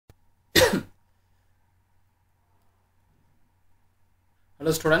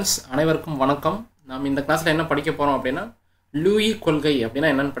Hello students, அனைவருக்கும் வணக்கம். நாம் இந்த கிளாஸில் என்ன படிக்க போகிறோம் அப்படின்னா, லூயி கொள்கை அப்படின்னா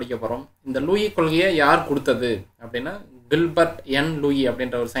என்னென்னு படிக்க போகிறோம். இந்த லூயி கொள்கையை யார் கொடுத்தது அப்படின்னா, கில்பர்ட் என் லூயி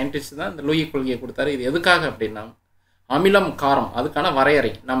அப்படின்ற ஒரு சயின்டிஸ்ட் தான் இந்த லூயி கொள்கையை கொடுத்தாரு. இது எதுக்காக அப்படின்னா, அமிலம் காரம் அதுக்கான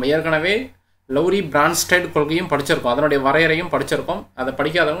வரையறை. நம்ம ஏற்கனவே லௌரி பிரான்ஸ்டட் கொள்கையும் படிச்சிருக்கோம், அதனுடைய வரையறையும் படிச்சிருக்கோம். அதை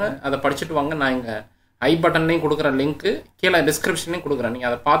படிக்காதவங்க அதை படிச்சுட்டு வாங்க. நான் இங்கே ஐ பட்டன்லையும் கொடுக்குற லிங்க்கு, கீழே டிஸ்கிரிப்ஷன்லையும் கொடுக்குறேன்.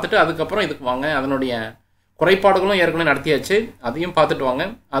 நீங்கள் அதை பார்த்துட்டு அதுக்கப்புறம் இதுக்கு வாங்க. அதனுடைய குறைபாடுகளும் ஏற்கனவே நடத்தியாச்சு, அதையும் பார்த்துட்டு வாங்க.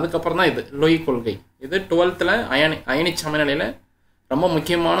 அதுக்கப்புறம் தான் இது லூயி கொள்கை. இது 12th அயனி சமநிலையில் ரொம்ப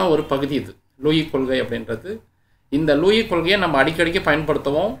முக்கியமான ஒரு பகுதி இது லூயி கொள்கை அப்படின்றது. இந்த லூயி கொள்கையை நம்ம அடிக்கடிக்கு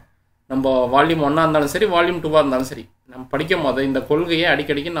பயன்படுத்துவோம். நம்ம வால்யூம் 1 இருந்தாலும் சரி, வால்யூம் 2 இருந்தாலும் சரி, நம்ம படிக்கும் போது இந்த கொள்கையை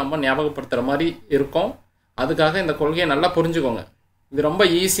அடிக்கடிக்கு நம்ம ஞாபகப்படுத்துகிற மாதிரி இருக்கும். அதுக்காக இந்த கொள்கையை நல்லா புரிஞ்சுக்கோங்க. இது ரொம்ப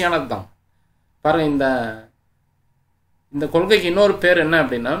ஈஸியானது தான். பாருங்கள், இந்த கொள்கைக்கு இன்னொரு பேர் என்ன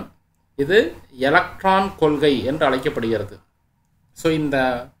அப்படின்னா, இது எலக்ட்ரான் கொள்கை என்று அழைக்கப்படுகிறது. ஸோ இந்த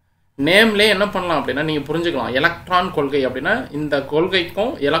நேம்லேயே என்ன பண்ணலாம் அப்படின்னா, நீங்கள் புரிஞ்சுக்கலாம். எலக்ட்ரான் கொள்கை அப்படின்னா இந்த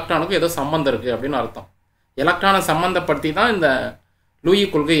கொள்கைக்கும் எலக்ட்ரானுக்கும் ஏதோ சம்மந்தம் இருக்குது அப்படின்னு அர்த்தம். எலக்ட்ரானை சம்மந்தப்படுத்தி தான் இந்த லூயி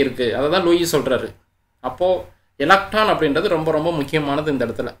கொள்கை இருக்குது, அதை தான் லூயி சொல்கிறாரு. அப்போது எலக்ட்ரான் அப்படின்றது ரொம்ப ரொம்ப முக்கியமானது இந்த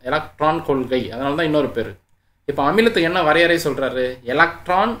இடத்துல, எலக்ட்ரான் கொள்கை. அதனால தான் இன்னொரு பேர். இப்போ அமிலத்துக்கு என்ன வரையறை சொல்கிறாரு?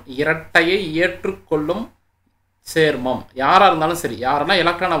 எலக்ட்ரான் இரட்டையை ஏற்றுக்கொள்ளும் சேர்மம். யாராக இருந்தாலும் சரி, யாரெல்லாம்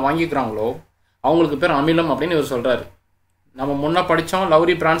எலக்ட்ரானை வாங்கிக்கிறாங்களோ அவங்களுக்கு பேர் அமிலம் அப்படின்னு இவர் சொல்கிறாரு. நம்ம முன்னே படித்தோம்,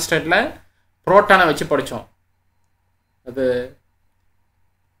 லௌரி பிரான்ஸ்டட்ல புரோட்டானை வச்சு படித்தோம்.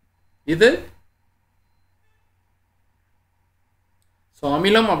 இது ஸோ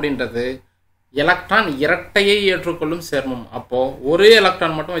அமிலம் அப்படின்றது எலக்ட்ரான் இரட்டையை ஏற்றுக்கொள்ளும் சேர்மம். அப்போது ஒரு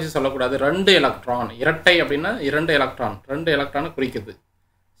எலக்ட்ரான் மட்டும் வச்சு சொல்லக்கூடாது, 2 எலக்ட்ரான். இரட்டை அப்படின்னா 2 எலக்ட்ரான், 2 எலக்ட்ரானை குறிக்குது.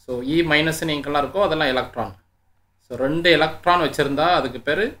 ஸோ இ மைனஸ்ன்னு எங்கெல்லாம் இருக்கோ அதெல்லாம் எலக்ட்ரான். ஸோ 2 எலக்ட்ரான் வச்சுருந்தா அதுக்கு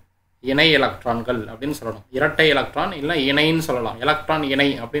பேர் இணை எலக்ட்ரான்கள் அப்படின்னு சொல்லணும். இரட்டை எலக்ட்ரான் இல்லை இணைன்னு சொல்லலாம், எலக்ட்ரான் இணை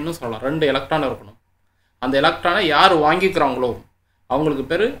அப்படின்னு சொல்லலாம். 2 எலக்ட்ரான் இருக்கணும். அந்த எலக்ட்ரானை யார் வாங்கிக்கிறாங்களோ அவங்களுக்கு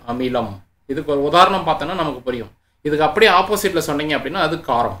பேர் அமிலம். இதுக்கு ஒரு உதாரணம் பார்த்தோன்னா நமக்கு புரியும். இதுக்கு அப்படியே ஆப்போசிட்டில் சொன்னீங்க அப்படின்னா அது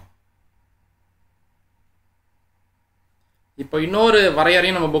காரம். இப்போ இன்னொரு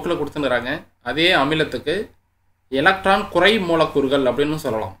வரையறையும் நம்ம புக்கில் கொடுத்துருக்குறாங்க. அதே அமிலத்துக்கு எலக்ட்ரான் குறை மூலக்கூறுகள் அப்படின்னு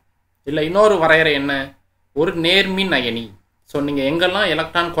சொல்லலாம். இல்லை இன்னொரு வரையறை என்ன, ஒரு நேர்மின் அயனி. ஸோ நீங்கள் எங்கெல்லாம்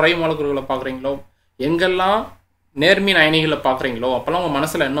எலக்ட்ரான் குறை மூலக்கூறுகளை பார்க்குறீங்களோ, எங்கெல்லாம் நேர்மின் அயனிகளை பார்க்குறீங்களோ, அப்போல்லாம் உங்கள்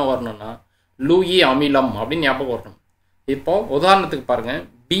மனசில் என்ன வரணும்னா லூயி அமிலம் அப்படின்னு ஞாபகம் வரணும். இப்போது உதாரணத்துக்கு பாருங்கள்,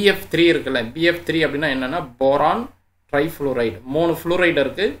 BF3 இருக்குல்ல. BF3 அப்படின்னா என்னென்னா போரான் ட்ரைஃப்ளூரைடு. 3 ஃப்ளூரைடு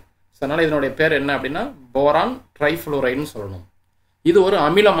இருக்குது. ஸோ அதனால் இதனுடைய பேர் என்ன அப்படின்னா போரான் ட்ரைஃப்ளூரைடுன்னு சொல்லணும். இது ஒரு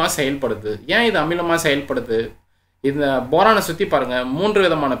அமிலமாக செயல்படுது. ஏன் இது அமிலமாக செயல்படுது? இந்த போரானை சுற்றி பாருங்கள், 3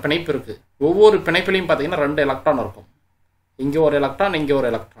 விதமான பிணைப்பு இருக்குது. ஒவ்வொரு பிணைப்பிலையும் பார்த்தீங்கன்னா 2 எலக்ட்ரான் இருக்கும். இங்கே ஒரு எலக்ட்ரான், இங்கே ஒரு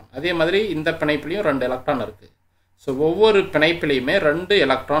எலக்ட்ரான். அதே மாதிரி இந்த பிணைப்பிலையும் 2 எலக்ட்ரான் இருக்குது. ஸோ ஒவ்வொரு பிணைப்பிலையுமே 2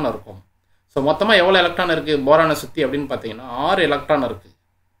 எலக்ட்ரான் இருக்கும். ஸோ மொத்தமாக எவ்வளோ எலக்ட்ரான் இருக்குது போரானை சுற்றி அப்படின்னு பார்த்தீங்கன்னா 6 எலக்ட்ரான் இருக்குது.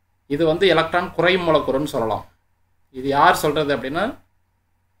 இது எலக்ட்ரான் குறை மூலக்கூறுன்னு சொல்லலாம். இது யார் சொல்கிறது அப்படின்னா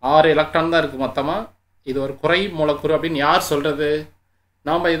 6 எலக்ட்ரான் தான் இருக்குது மொத்தமாக. இது ஒரு குறை மூலக்கூறு அப்படின்னு யார் சொல்கிறது?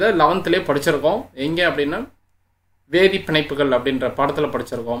 நாம் இதை 11th படிச்சிருக்கோம். எங்கே அப்படின்னா வேதி பிணைப்புகள் அப்படின்ற பாடத்தில்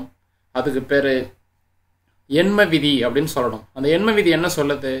படிச்சிருக்கோம். அதுக்கு பேர் எண்ம விதி அப்படின்னு சொல்லணும். அந்த எண்ம விதி என்ன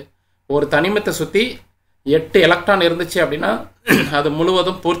சொல்லுது? ஒரு தனிமத்தை சுற்றி 8 எலக்ட்ரான் இருந்துச்சு அப்படின்னா அது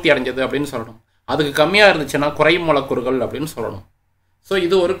முழுவதும் பூர்த்தி அடைஞ்சது அப்படின்னு சொல்லணும். அதுக்கு கம்மியாக இருந்துச்சுன்னா குறை மூலக்கூறுகள் அப்படின்னு சொல்லணும். ஸோ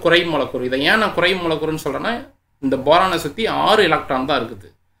இது ஒரு குறை மூலக்கூறு. இதை ஏன் நான் குறை மூலக்கூறுன்னு சொல்கிறேன்னா, இந்த போரானை சுற்றி 6 எலக்ட்ரான் தான் இருக்குது.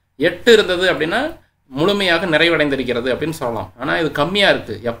 8 இருந்தது அப்படின்னா முழுமையாக நிறைவடைந்திருக்கிறது அப்படின்னு சொல்லலாம். ஆனால் இது கம்மியாக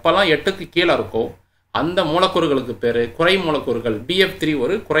இருக்குது. எப்போல்லாம் 8க்கு கீழே இருக்கோ அந்த மூலக்கூறுகளுக்கு பேர் குறை மூலக்கூறுகள். BF3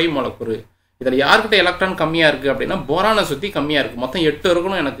 ஒரு குறை மூலக்கூறு. இதில் யார்கிட்ட எலக்ட்ரான் கம்மியாக இருக்குது அப்படின்னா போரானை சுற்றி கம்மியாக இருக்குது. மொத்தம் 8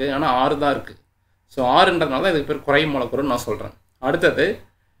 இருக்கணும் எனக்கு, ஆனால் 6 தான் இருக்குது. ஸோ 6ன்றதுனால தான் இதுக்கு பேர் குறை மூலக்கூறுன்னு நான் சொல்கிறேன். அடுத்தது,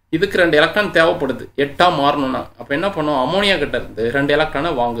 இதுக்கு 2 எலக்ட்ரான் தேவைப்படுது 8ஆக மாறணும்னா. அப்போ என்ன பண்ணும், அமோனியா கிட்ட இருந்து 2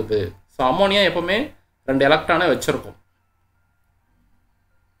 எலக்ட்ரானை வாங்குது. ஸோ அமோனியா எப்போவுமே 2 எலக்ட்ரானை வச்சுருக்கும்.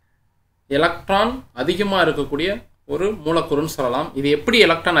 எலக்ட்ரான் அதிகமாக இருக்கக்கூடிய ஒரு மூலக்கூறுன்னு சொல்லலாம். இது எப்படி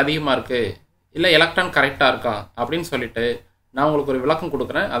எலக்ட்ரான் அதிகமாக இருக்குது, இல்லை எலக்ட்ரான் கரெக்டாக இருக்கா அப்படின்னு சொல்லிட்டு நான் உங்களுக்கு ஒரு விளக்கம்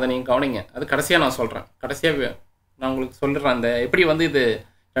கொடுக்குறேன். அதை நீங்கள் கவனிங்க. அது கடைசியாக நான் சொல்கிறேன். கடைசியாக நான் உங்களுக்கு சொல்லிடுறேன் அந்த எப்படி இது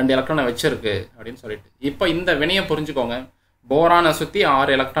 2 எலக்ட்ரானை வச்சுருக்கு அப்படின்னு சொல்லிட்டு. இப்போ இந்த வினையை புரிஞ்சுக்கோங்க. போரானை சுற்றி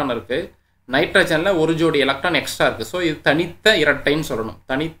 6 எலக்ட்ரான் இருக்குது. நைட்ரஜனில் ஒரு ஜோடி எலக்ட்ரான் எக்ஸ்ட்ரா இருக்குது. ஸோ இது தனித்த இரட்டைன்னு சொல்லணும்.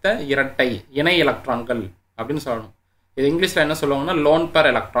 தனித்த இரட்டை இணை எலக்ட்ரான்கள் அப்படின்னு சொல்லணும். இது இங்கிலீஷில் என்ன சொல்லுவாங்கன்னா லோன்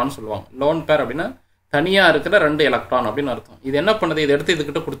பேர் எலக்ட்ரான் சொல்லுவாங்க. லோன் பேர் அப்படின்னா தனியாக இருக்கிற 2 எலக்ட்ரான் அப்படின்னு அர்த்தம். இது என்ன பண்ணுது, இது எடுத்து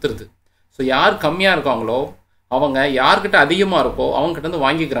இதுக்கிட்ட கொடுத்துருது. ஸோ யார் கம்மியாக இருக்காங்களோ அவங்க யார்கிட்ட அதிகமாக இருக்கோ அவங்ககிட்ட இருந்து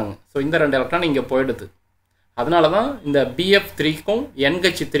வாங்கிக்கிறாங்க. ஸோ இந்த 2 எலக்ட்ரான் இங்கே போயிடுது. அதனால தான் இந்த BF3க்கும்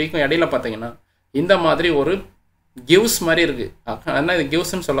NH3க்கும் இடையில பார்த்தீங்கன்னா இந்த மாதிரி ஒரு கிவ்ஸ் மாதிரி இருக்குது. ஆனால் இது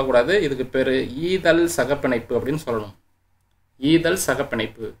கிவ்ஸ்ன்னு சொல்லக்கூடாது, இதுக்கு பேர் ஈதல் சகப்பிணைப்பு அப்படின்னு சொல்லணும். ஈதல்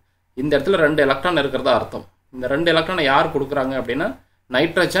சகப்பிணைப்பு. இந்த இடத்துல 2 எலக்ட்ரான் இருக்கிறதா அர்த்தம். இந்த 2 எலக்ட்ரானை யார் கொடுக்குறாங்க அப்படின்னா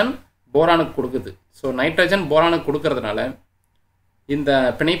நைட்ரஜன் போரானுக்கு கொடுக்குது. ஸோ நைட்ரஜன் போரானுக்கு கொடுக்கறதுனால இந்த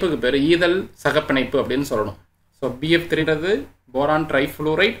பிணைப்புக்கு பேர் ஈதல் சகப்பிணைப்பு அப்படின்னு சொல்லணும். So BF3ன்றது boron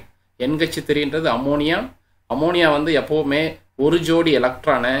trifluoride, NH3ன்றது ammonia. Ammonia வந்து எப்போவுமே ஒரு ஜோடி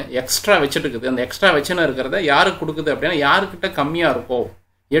எலக்ட்ரானை எக்ஸ்ட்ரா வச்சுட்டு இருக்குது. அந்த எக்ஸ்ட்ரா வச்சுன்னு இருக்கிறத யாருக்கு கொடுக்குது அப்படின்னா யாருக்கிட்ட கம்மியாக இருக்கோ,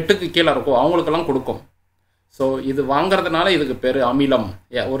 8க்கு கீழே இருக்கோ அவங்களுக்கெல்லாம் கொடுக்கும். ஸோ இது வாங்கிறதுனால இதுக்கு பேர் அமிலம்.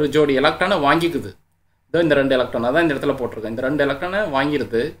 ஒரு ஜோடி எலக்ட்ரானை வாங்கிக்குது. இதோ இந்த 2 எலக்ட்ரான் அதான் இந்த இடத்துல போட்டிருக்கேன். இந்த 2 எலக்ட்ரானை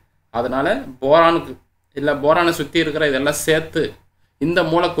வாங்கிடுது. அதனால போரானுக்கு இல்லை போரானை சுற்றி இருக்கிற இதெல்லாம் சேர்த்து இந்த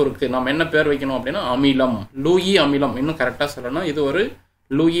மூலக்கூறுக்கு நம்ம என்ன பேர் வைக்கணும் அப்படின்னா அமிலம், லூயி அமிலம். இன்னும் கரெக்டாக சொல்லணும், இது ஒரு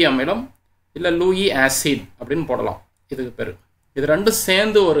லூயி அமிலம் இல்லை லூயி ஆசிட் அப்படின்னு போடலாம் இதுக்கு பேர். இது 2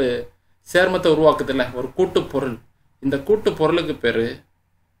 சேர்ந்து ஒரு சேர்மத்தை உருவாக்குது இல்லை, ஒரு கூட்டு பொருள். இந்த கூட்டு பொருளுக்கு பேர்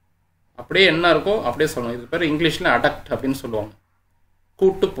அப்படியே என்ன இருக்கோ அப்படியே சொல்லணும். இதுக்கு பேர் இங்கிலீஷில் அடக்ட் அப்படின்னு சொல்லுவாங்க.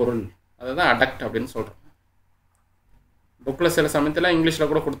 கூட்டு பொருள், அதை தான் அடக்ட் அப்படின்னு சொல்கிறோம். புக்கில் சில சமயத்தில் இங்கிலீஷில்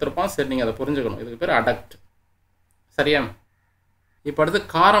கூட கொடுத்துருப்பான். சரி, நீங்கள் அதை புரிஞ்சுக்கணும். இதுக்கு பேர் அடக்ட். சரியா? இப்போ அடுத்து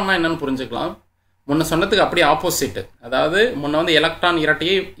காரம்னா என்னன்னு புரிஞ்சுக்கலாம். முன்ன சொன்னதுக்கு அப்படியே ஆப்போசிட்டு. அதாவது முன்ன வந்து எலக்ட்ரான்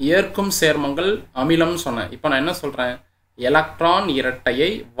இரட்டையை ஏற்கும் சேர்மங்கள் அமிலம்னு சொன்னேன். இப்போ நான் என்ன சொல்கிறேன், எலக்ட்ரான் இரட்டையை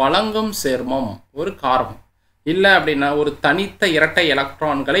வழங்கும் சேர்மம் ஒரு காரம். இல்லை அப்படின்னா ஒரு தனித்த இரட்டை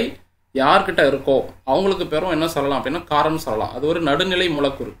எலக்ட்ரான்களை யார்கிட்ட இருக்கோ அவங்களுக்கு பேரும் என்ன சொல்லலாம் அப்படின்னா காரம்னு சொல்லலாம். அது ஒரு நடுநிலை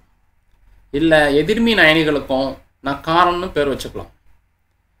மூலக்கூறு. இல்லை எதிர்மின் அயனிகளுக்கும் நான் காரம்னு பேர் வச்சுக்கலாம்.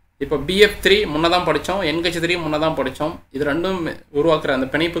 இப்போ BF3 முன்னதான் படித்தோம், NH3 முன்னதான் படித்தோம். இது 2ம் உருவாக்குற அந்த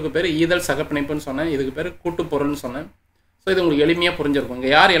பிணைப்புக்கு பேர் ஈதல் சகப்பிணைப்புன்னு சொன்னேன். இதுக்கு பேர் கூட்டு பொருள்னு சொன்னேன். ஸோ இது உங்களுக்கு எளிமையாக புரிஞ்சிருக்கும்.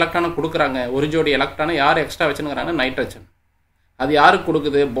 இங்கே யார் எலக்ட்ரானை கொடுக்குறாங்க, ஒரு ஜோடி எலக்ட்ரானை யார் எக்ஸ்ட்ரா வச்சுருக்கிறாங்க, நைட்ரஜன். அது யாருக்கு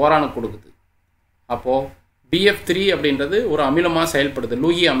கொடுக்குது, போரானுக்கு கொடுக்குது. அப்போது BF3 அப்படின்றது ஒரு அமிலமாக செயல்படுது,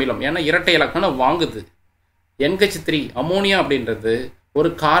 லூயி அமிலம். ஏன்னா இரட்டை எலக்ட்ரானை வாங்குது. NH3 அமோனியா அப்படின்றது ஒரு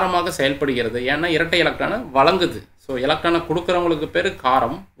காரமாக செயல்படுகிறது. ஏன்னா இரட்டை எலக்ட்ரானை வழங்குது. ஸோ எலக்ட்ரானை கொடுக்குறவங்களுக்கு பேர்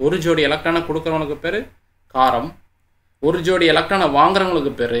காரம், ஒரு ஜோடி எலக்ட்ரானை கொடுக்குறவங்களுக்கு பேர் காரம், ஒரு ஜோடி எலக்ட்ரானை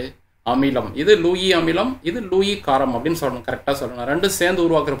வாங்குறவங்களுக்கு பேர் அமிலம். இது லூயி அமிலம், இது லூயி காரம் அப்படின்னு சொல்லணும். கரெக்டாக சொல்லணும். 2 சேர்ந்து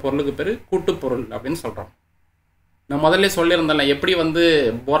உருவாக்குற பொருளுக்கு பேர் கூட்டு பொருள் அப்படின்னு சொல்கிறோம். நான் முதல்ல சொல்லியிருந்தேன்ல எப்படி வந்து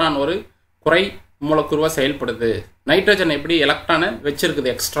போரான் ஒரு குறை மூலக்கூறுவாக செயல்படுது, நைட்ரஜன் எப்படி எலக்ட்ரானை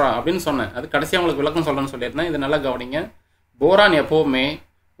வச்சிருக்குது எக்ஸ்ட்ரா அப்படின்னு சொன்னேன். அது கடைசியாக உங்களுக்கு விளக்கம் சொல்கிறேன்னு சொல்லியிருந்தேன். இது நல்லா கவனிங்க. போரான் எப்போவுமே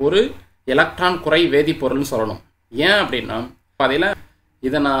ஒரு எலக்ட்ரான் குறை வேதிப்பொருள்னு சொல்லணும். ஏன் அப்படின்னா அதில்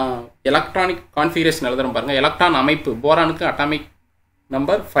இதை நான் எலக்ட்ரானிக் கான்ஃபிகரேஷன் எழுதுறேன் பாருங்கள். எலக்ட்ரான் அமைப்பு போரானுக்கு அட்டாமிக்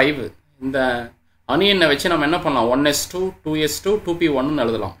நம்பர் 5. இந்த அணு எண்ணை வச்சு நம்ம என்ன பண்ணலாம், 1s2 2s2 2p1ன்னு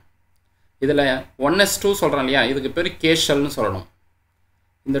எழுதலாம். இதில் 1s2 சொல்கிறோம் இல்லையா, இதுக்கு பேர் கே ஷெல்னு சொல்லணும்.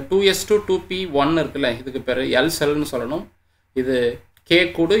 இந்த 2s2 2p1 இருக்குல்ல, இதுக்கு பேர் எல் செல்னு சொல்லணும். இது கே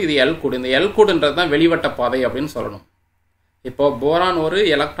கூடு, இது எல் கூடு. இந்த எல் கூடுன்றது தான் வெளிவட்ட பாதை அப்படின்னு சொல்லணும். இப்போ போரான் ஒரு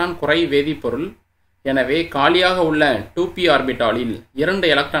எலக்ட்ரான் குறை வேதிப்பொருள். எனவே காலியாக உள்ள 2p ஆர்பிட்டாலில் 2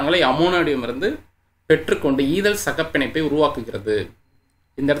 எலக்ட்ரான்களை அமோனியிடமிருந்து பெற்றுக்கொண்டு ஈதல் சகப்பிணைப்பை உருவாக்குகிறது.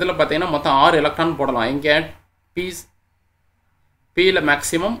 இந்த இடத்துல பார்த்தீங்கன்னா மொத்தம் 6 எலக்ட்ரான் போடலாம். இங்கே பியில்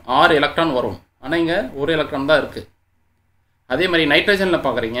மேக்ஸிமம் 6 எலக்ட்ரான் வரும். ஆனால் இங்கே 1 எலக்ட்ரான் தான் இருக்குது. அதே மாதிரி நைட்ரஜனில்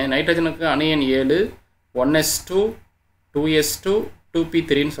பார்க்குறீங்க. நைட்ரஜனுக்கு அணு எண் 7, 1s2 2s2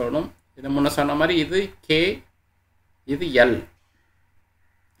 2p3ன்னு சொல்லணும். இதை முன்ன சொன்ன மாதிரி இது கே, இது எல்.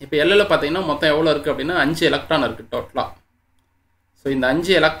 இப்போ எல்லில் பார்த்தீங்கன்னா மொத்தம் எவ்வளோ இருக்குது அப்படின்னா 5 எலக்ட்ரான் இருக்குது டோட்டலாக. ஸோ இந்த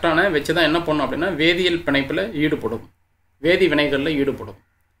 5 எலக்ட்ரானை வச்சு தான் என்ன பண்ணணும் அப்படின்னா வேதியியல் பிணைப்பில் ஈடுபடும், வேதி வினைகளில் ஈடுபடும்.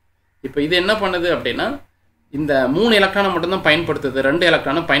 இப்போ இது என்ன பண்ணுது அப்படின்னா இந்த 3 எலக்ட்ரானை மட்டும்தான் பயன்படுத்துது, 2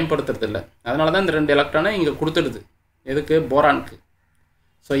 எலக்ட்ரானை பயன்படுத்துறது இல்லை. அதனால தான் இந்த 2 எலக்ட்ரானை இங்கே கொடுத்துடுது. எதுக்கு, போரானுக்கு.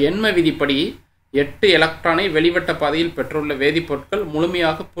 ஸோ எண்ம விதிப்படி 8 எலக்ட்ரானை வெளிவட்ட பாதையில் பெற்றுள்ள வேதிப்பொருட்கள்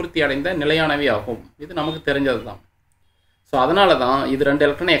முழுமையாக பூர்த்தி அடைந்த நிலையானவை ஆகும். இது நமக்கு தெரிஞ்சது தான். ஸோ அதனால தான் இது 2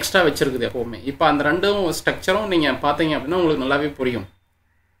 எலக்ட்ரானை எக்ஸ்ட்ரா வச்சுருக்குது எப்போவுமே. இப்போ அந்த 2 ஸ்ட்ரக்சரும் நீங்கள் பார்த்தீங்க அப்படின்னா உங்களுக்கு நல்லாவே புரியும்.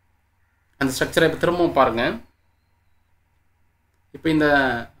 அந்த ஸ்ட்ரக்சரை இப்போ திரும்பவும் பாருங்கள். இப்போ இந்த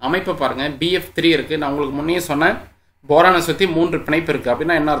அமைப்பை பாருங்கள். BF3 இருக்குது. நான் உங்களுக்கு முன்னே சொன்னேன் போரானை சுற்றி 3 பிணைப்பு இருக்குது.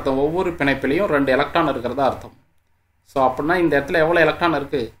 அப்படின்னா என்ன அர்த்தம், ஒவ்வொரு பிணைப்பிலையும் 2 எலக்ட்ரான் இருக்கிறதா அர்த்தம். ஸோ அப்படின்னா இந்த இடத்துல எவ்வளோ எலக்ட்ரான்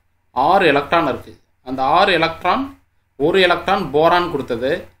இருக்குது, 6 எலக்ட்ரான் இருக்குது. அந்த 6 எலக்ட்ரான், ஒரு எலக்ட்ரான் போரான்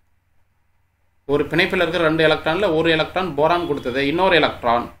கொடுத்தது. ஒரு பிணைப்பில் இருக்கிற 2 எலக்ட்ரானில் ஒரு எலக்ட்ரான் போரான் கொடுத்தது, இன்னொரு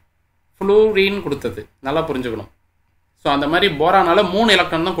எலக்ட்ரான் ஃப்ளூரின் கொடுத்தது. நல்லா புரிஞ்சுக்கணும். ஸோ அந்த மாதிரி போரானால் 3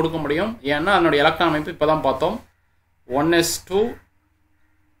 எலக்ட்ரான் தான் கொடுக்க முடியும். ஏன்னா அதனுடைய எலக்ட்ரான் அமைப்பு இப்போ தான் பார்த்தோம். 1s2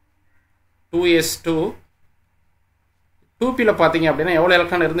 2s2 2pயில் பார்த்தீங்க அப்படின்னா எவ்வளோ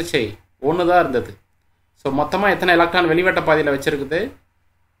எலக்ட்ரான் இருந்துச்சு, 1 தான் இருந்தது. ஸோ மொத்தமாக எத்தனை எலக்ட்ரான் வெளிவட்ட பாதையில் வச்சுருக்குது,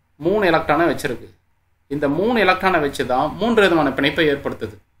 3 எலக்ட்ரானை வச்சுருக்கு. இந்த 3 எலக்ட்ரானை வச்சு தான் 3 விதமான பிணைப்பை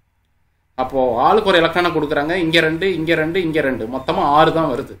ஏற்படுத்துது. அப்போது ஆளுக்கு ஒரு எலக்ட்ரானை கொடுக்குறாங்க, இங்கே 2 இங்கே 2 இங்கே 2, மொத்தமாக 6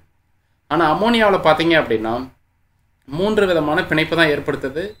 தான் வருது. ஆனால் அமோனியாவில் பார்த்தீங்க அப்படின்னா 3 விதமான பிணைப்பு தான்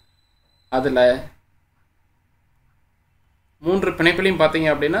ஏற்படுத்துது. அதில் 3 பிணைப்புலையும் பார்த்தீங்க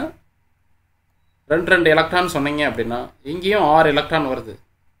அப்படின்னா 2 எலக்ட்ரான் சொன்னீங்க அப்படின்னா இங்கேயும் 6 எலக்ட்ரான் வருது.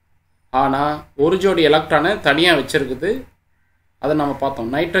 ஆனால் ஒரு ஜோடி எலக்ட்ரானை தனியாக வச்சுருக்குது. அதை நம்ம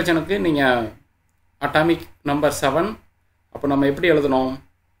பார்த்தோம். நைட்ரஜனுக்கு நீங்கள் அட்டாமிக் நம்பர் 7, அப்போ நம்ம எப்படி எழுதணும்?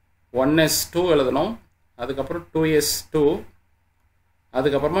 1s2 எழுதணும், அதுக்கப்புறம் 2s2,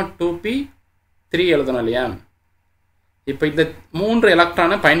 அதுக்கப்புறமா 2p3 எழுதணும் இல்லையா? இப்போ இந்த 3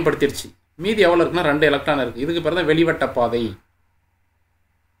 எலக்ட்ரானை பயன்படுத்திடுச்சு. மீதி எவ்வளோ இருக்குன்னா 2 எலக்ட்ரான் இருக்குது. இதுக்கு பேர் தான் வெளிவட்ட பாதை.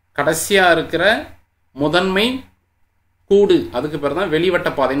 கடைசியாக இருக்கிற முதன்மை கூடு, அதுக்கு பேர் தான் வெளிவட்ட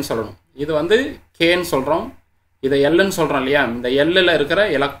பாதைன்னு சொல்லணும். இது வந்து கேன்னு சொல்கிறோம், இதை எல்லுன்னு சொல்கிறோம் இல்லையா? இந்த எல்லில் இருக்கிற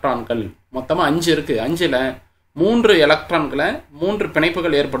எலக்ட்ரான்கள் மொத்தமாக 5 இருக்குது. 5ல் 3 எலக்ட்ரான்களை 3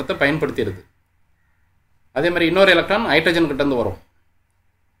 பிணைப்புகள் ஏற்படுத்த பயன்படுத்திடுது. அதே மாதிரி இன்னொரு எலக்ட்ரான் ஹைட்ரஜன் கிட்டேருந்து வரும்.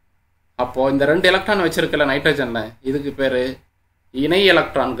 அப்போது இந்த 2 எலக்ட்ரான் வச்சுருக்கல நைட்ரஜனில், இதுக்கு பேர் இணை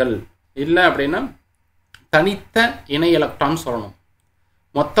எலக்ட்ரான்கள். இல்லை அப்படின்னா தனித்த இணை எலக்ட்ரான் சொல்லணும்.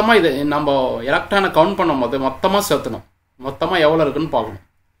 மொத்தமாக இது நம்ம எலக்ட்ரானை கவுண்ட் பண்ணும் போது மொத்தமாக சேர்த்தணும். மொத்தமாக எவ்வளோ இருக்குன்னு பார்க்கணும்.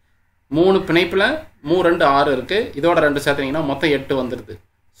 3 பிணைப்பில் 3 2 6 இருக்குது. இதோட 2 சேர்த்தீங்கன்னா மொத்தம் 8 வந்துடுது.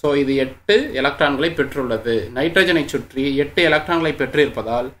 ஸோ இது 8 எலக்ட்ரான்களை பெற்றுள்ளது. நைட்ரஜனை சுற்றி 8 எலக்ட்ரான்களை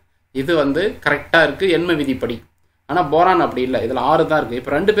பெற்றிருப்பதால் இது வந்து கரெக்டாக இருக்குது எண்ம விதிப்படி. ஆனால் போரான் அப்படி இல்லை, இதில் 6 தான் இருக்குது.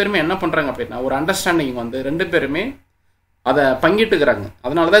 இப்போ 2 பேருமே என்ன பண்ணுறாங்க அப்படின்னா ஒரு அண்டர்ஸ்டாண்டிங் வந்து 2 பேருமே அதை பங்கிட்டுக்கிறாங்க.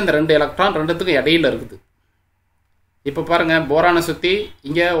 அதனால தான் இந்த 2 எலக்ட்ரான் 2த்துக்கும் இடையில இருக்குது. இப்போ பாருங்கள், போரானை சுற்றி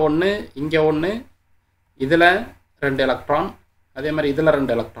இங்கே 1 இங்கே 1, இதில் 2 எலக்ட்ரான், அதே மாதிரி இதில்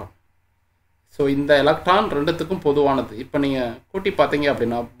 2 எலக்ட்ரான். ஸோ இந்த எலக்ட்ரான் 2த்துக்கும் பொதுவானது. இப்போ நீங்கள் கூட்டி பார்த்தீங்க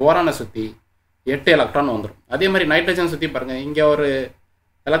அப்படின்னா போரானை சுற்றி 8 எலக்ட்ரான் வந்துடும். அதே மாதிரி நைட்ரஜன் சுற்றி பாருங்கள், இங்கே ஒரு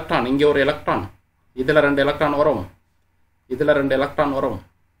எலக்ட்ரான், இங்கே ஒரு எலக்ட்ரான், இதில் 2 எலக்ட்ரான் வரும், இதில் 2 எலக்ட்ரான் வரும்.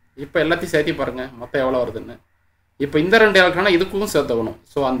 இப்போ எல்லாத்தையும் சேர்த்து பாருங்கள் மொத்தம் எவ்வளோ வருதுன்னு. இப்போ இந்த 2 எலக்ட்ரானை இதுக்கும் சேர்த்துக்கணும்.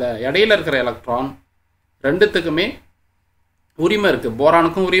 ஸோ அந்த இடையில இருக்கிற எலக்ட்ரான் 2த்துக்குமே உரிமை இருக்குது.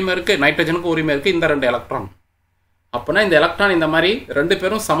 போரானுக்கும் உரிமை இருக்குது, நைட்ரஜனுக்கும் உரிமை இருக்குது. இந்த 2 எலக்ட்ரான் அப்போனா இந்த எலக்ட்ரான் இந்த மாதிரி 2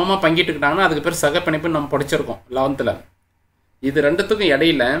 பேரும் சமமாக பங்கிட்டுக்கிட்டாங்கன்னா அதுக்கு பேர் சகப்பிணைப்புன்னு நம்ம படிச்சிருக்கோம் 11ல். இது 2த்துக்கும்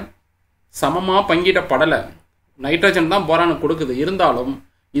இடையில சமமாக பங்கிடப்படலை. நைட்ரஜன் தான் போரானுக்கு கொடுக்குது. இருந்தாலும்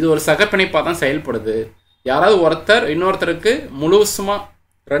இது ஒரு சகப்பிணைப்பாக தான் செயல்படுது. யாராவது ஒருத்தர் இன்னொருத்தருக்கு முழுசுமாக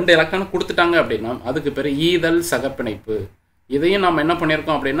 2 எலக்ட்ரான் கொடுத்துட்டாங்க அப்படின்னா அதுக்கு பேர் ஈதல் சகப்பிணைப்பு. இதையும் நாம் என்ன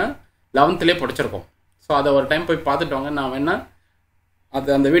பண்ணியிருக்கோம் அப்படின்னா 11லே படிச்சிருக்கோம். ஸோ அதை ஒரு டைம் போய் பார்த்துட்டு வாங்க. நான் வேணா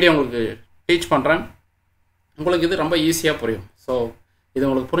அந்த வீடியோ உங்களுக்கு டீச் பண்ணுறேன். உங்களுக்கு இது ரொம்ப ஈஸியாக புரியும். ஸோ இது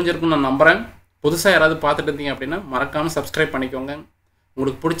உங்களுக்கு புரிஞ்சிருக்குன்னு நான் நம்புகிறேன். புதுசாக யாராவது பார்த்துட்டு இருந்தீங்க அப்படின்னா மறக்காமல் சப்ஸ்கிரைப் பண்ணிக்கோங்க.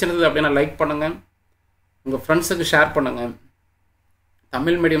 உங்களுக்கு பிடிச்சிருந்தது அப்படின்னா லைக் பண்ணுங்கள், உங்கள் ஃப்ரெண்ட்ஸுக்கு ஷேர் பண்ணுங்கள்.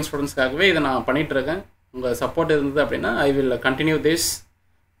 தமிழ் மீடியம் ஸ்டூடெண்ட்ஸ்க்காகவே இதை நான் பண்ணிகிட்ருக்கேன். உங்கள் சப்போர்ட் இருந்தது அப்படின்னா I will continue this.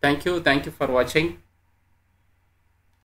 Thank you for வாட்சிங்.